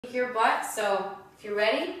kick your butt. So if you're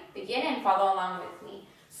ready, begin and follow along with me.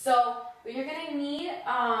 So what you're gonna need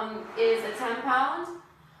is a 10-pound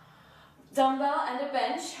dumbbell and a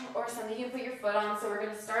bench, or something you can put your foot on. So we're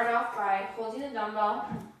gonna start off by holding the dumbbell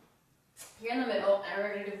here in the middle, and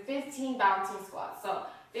we're gonna do 15 bouncing squats. So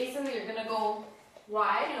basically you're gonna go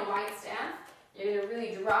wide in a wide stance. You're gonna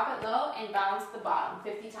really drop it low and bounce the bottom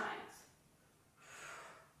 50 times.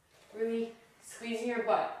 Really squeezing your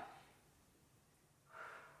butt.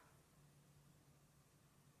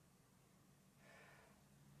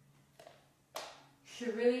 You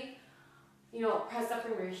should really, press up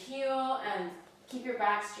from your heel and keep your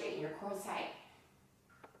back straight and your core tight.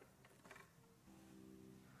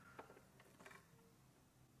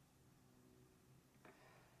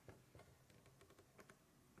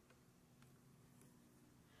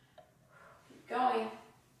 Keep going.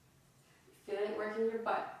 Feel it working your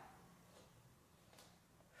butt.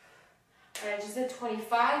 Alright, I just did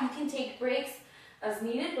 25. You can take breaks as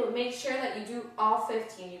needed, but make sure that you do all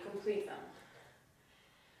 15. You complete them.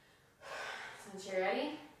 Once you're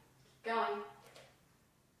ready, keep going.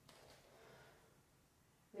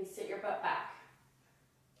 Really sit your butt back.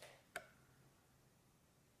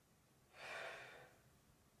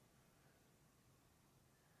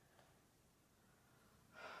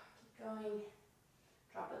 Keep going.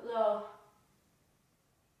 Drop it low.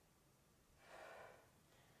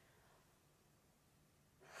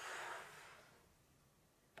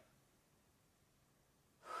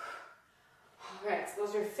 All right, so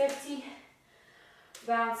those are 50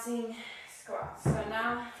 bouncing squats. So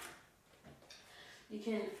now you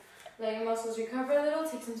can let your muscles recover a little,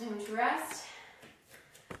 take some time to rest.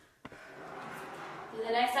 In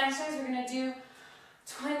the next exercise, we're going to do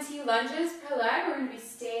 20 lunges per leg. We're going to be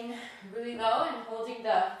staying really low and holding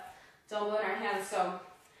the dumbbell in our hands. So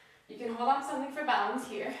you can hold on to something for balance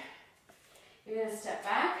here. You're going to step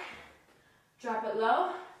back, drop it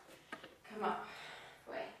low, come up,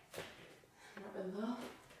 away, drop it low.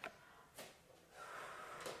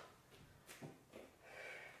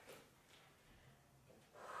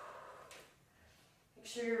 Make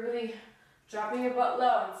sure you're really dropping your butt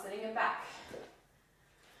low and sitting it back.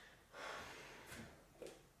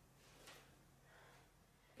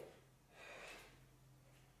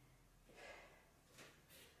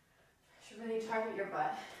 You should really target your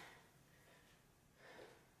butt.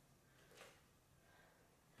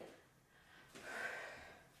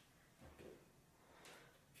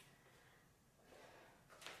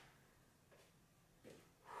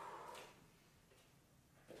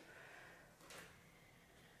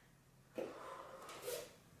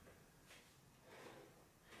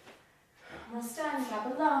 Almost done, drop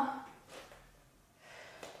it low.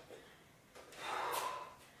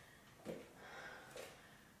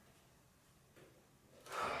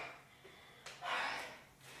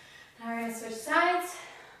 Now we're going to switch sides.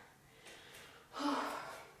 So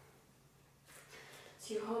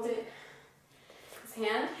you hold it, this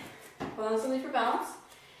hand, hold on something for balance.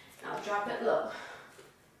 Now drop it low.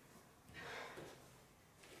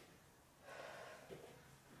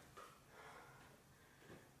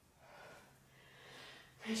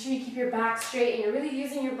 Make sure you keep your back straight and you're really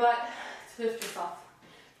using your butt to lift yourself.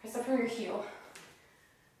 Press up from your heel.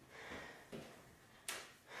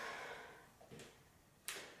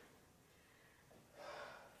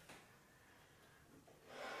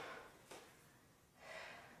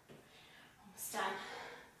 Almost done.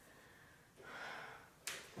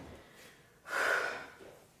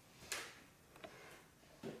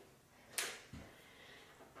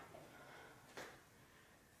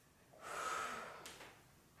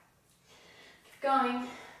 Going.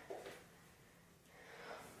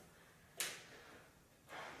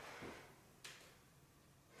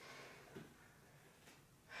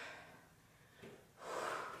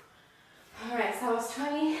 All right, so that was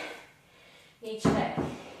 20 each leg.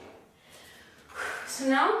 So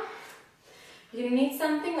now you're gonna need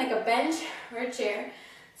something like a bench or a chair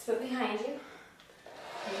to put behind you.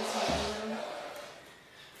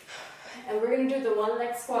 And we're gonna do the one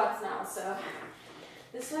leg squats now. So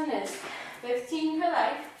this one is 15 per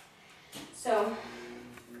leg. So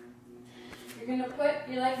you're going to put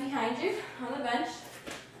your leg behind you on the bench.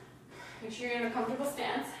 Make sure you're in a comfortable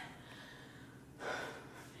stance.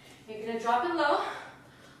 You're going to drop it low,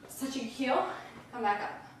 touch your heel, come back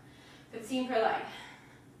up. 15 per leg.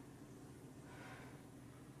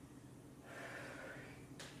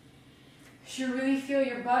 You should really feel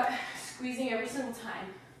your butt squeezing every single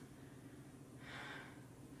time.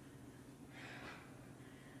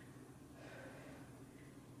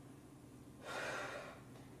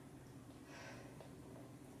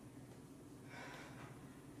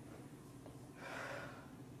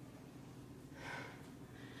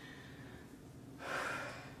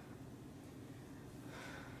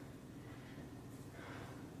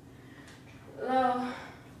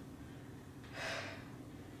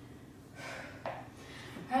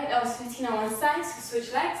 That was 15 on one side, so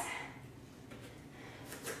switch legs.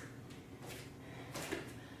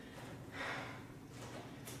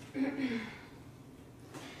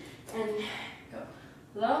 And go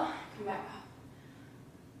low, come back up.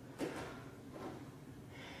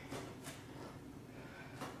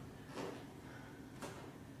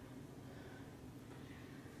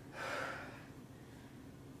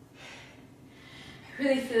 I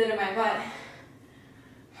really feel it in my butt.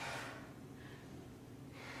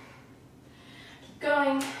 Keep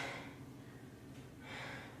going.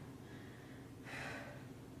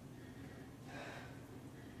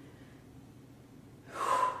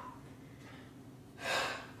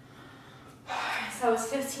 So that was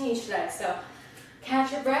 15 each leg. So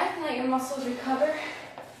catch your breath and let your muscles recover.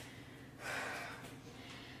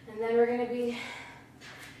 And then we're going to be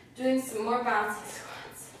doing some more bouncing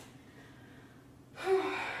squats.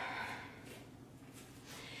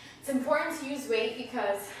 It's important to use weight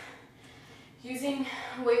because using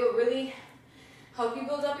weight will really help you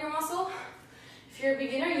build up your muscle. If you're a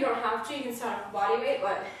beginner, you don't have to. You can start off body weight,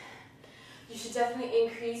 but you should definitely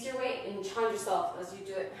increase your weight and challenge yourself as you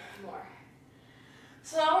do it more.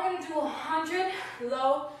 So now we're going to do 100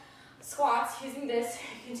 low squats using this.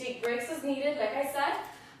 You can take breaks as needed, like I said.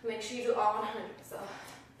 Make sure you do all 100. So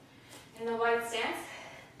in the wide stance,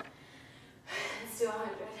 let's do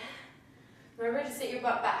 100. Remember to sit your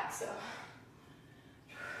butt back. So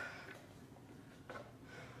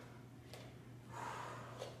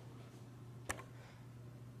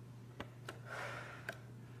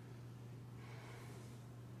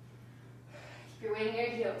keep your weight in your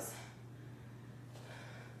heels.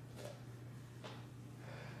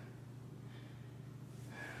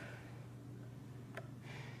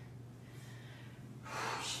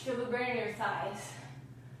 Feel the burn in your thighs.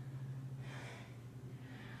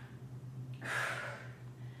 I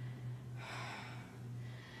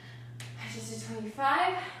just did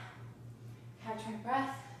 25. Catch my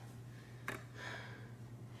breath.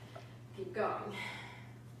 Keep going.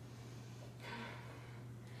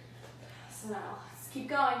 So now, let's keep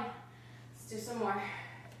going. Let's do some more.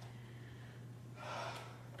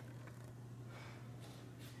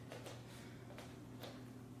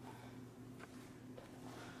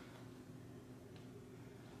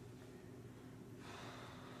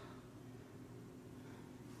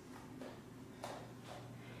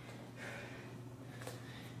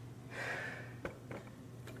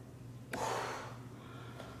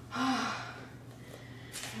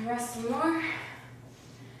 Rest some more.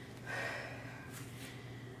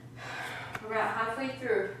 We're about halfway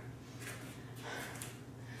through.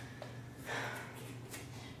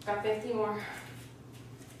 Got 50 more.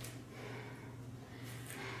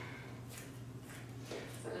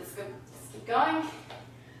 So let's keep going.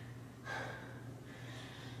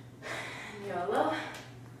 And go low.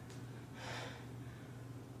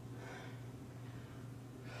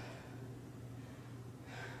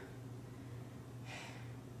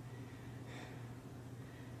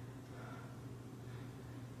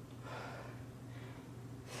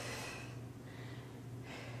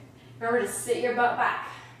 Remember to sit your butt back.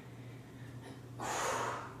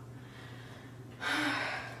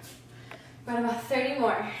 Got about 30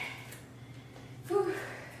 more. Whew.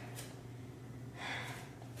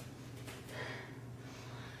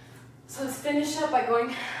 So let's finish up by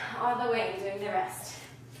going all the way and doing the rest.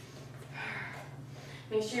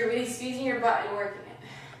 Make sure you're really squeezing your butt and working it.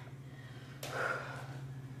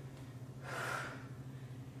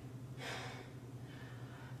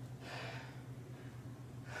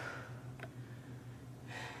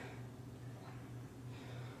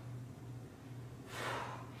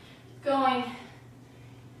 Going.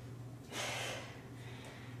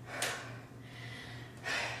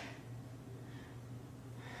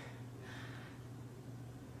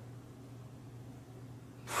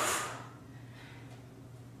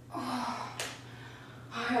 All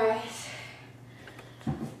right.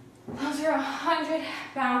 Those are 100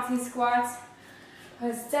 bouncing squats. It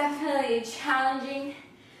was definitely challenging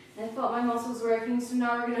and I felt my muscles working. So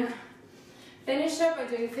now we're gonna finish up by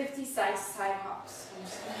doing 50 side-to-side hops. I'm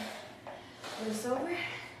just gonna this over.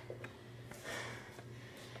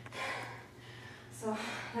 So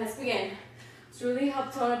let's begin. Let's really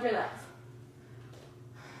help tone up your legs.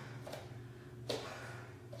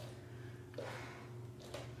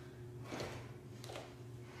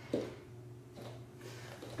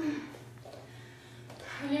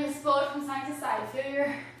 When you explode from side to side, feel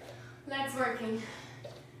your legs working.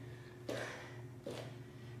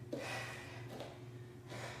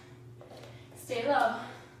 Stay low.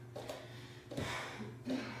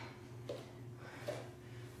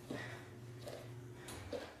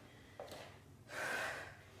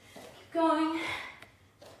 going.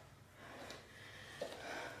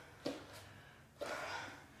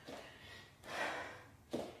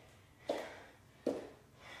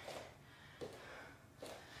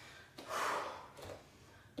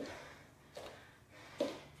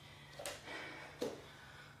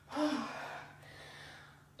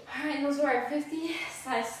 Alright, those were our 50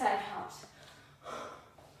 side hops.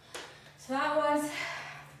 So that was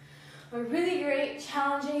a really great,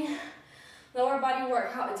 challenging lower body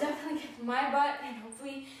workout. It definitely kicked my butt, and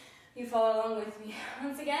hopefully you follow along with me.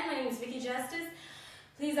 Once again, my name is Vicky Justice.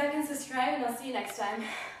 Please like and subscribe, and I'll see you next time.